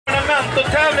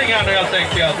Tornamento-tävling här nu helt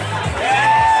enkelt.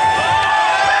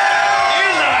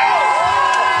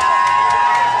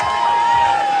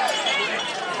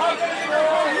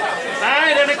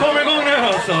 Nej, den kommer igång nu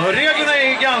alltså. Reglerna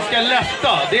är ganska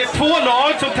lätta. Det är 2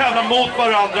 lag som tävlar mot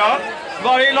varandra.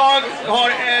 Varje lag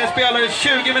har spelar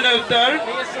 20 minuter.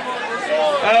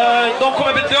 De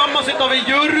kommer bedömas av en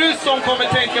jury som kommer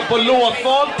tänka på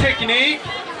låtval, teknik.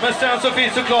 Men sen så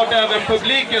finns såklart även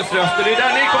publikens röster. Det är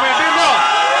där ni kommer att vinna.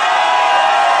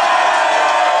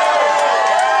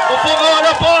 Och få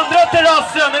höra på andra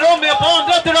terrassen. Är de med på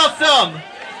andra terrassen?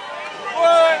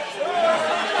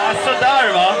 Alltså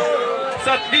där va. Så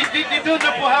att vi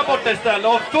dundrar på här borta istället.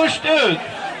 Och först ut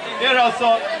är det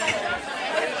alltså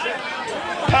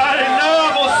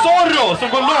Löv Zorro som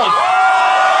går loss.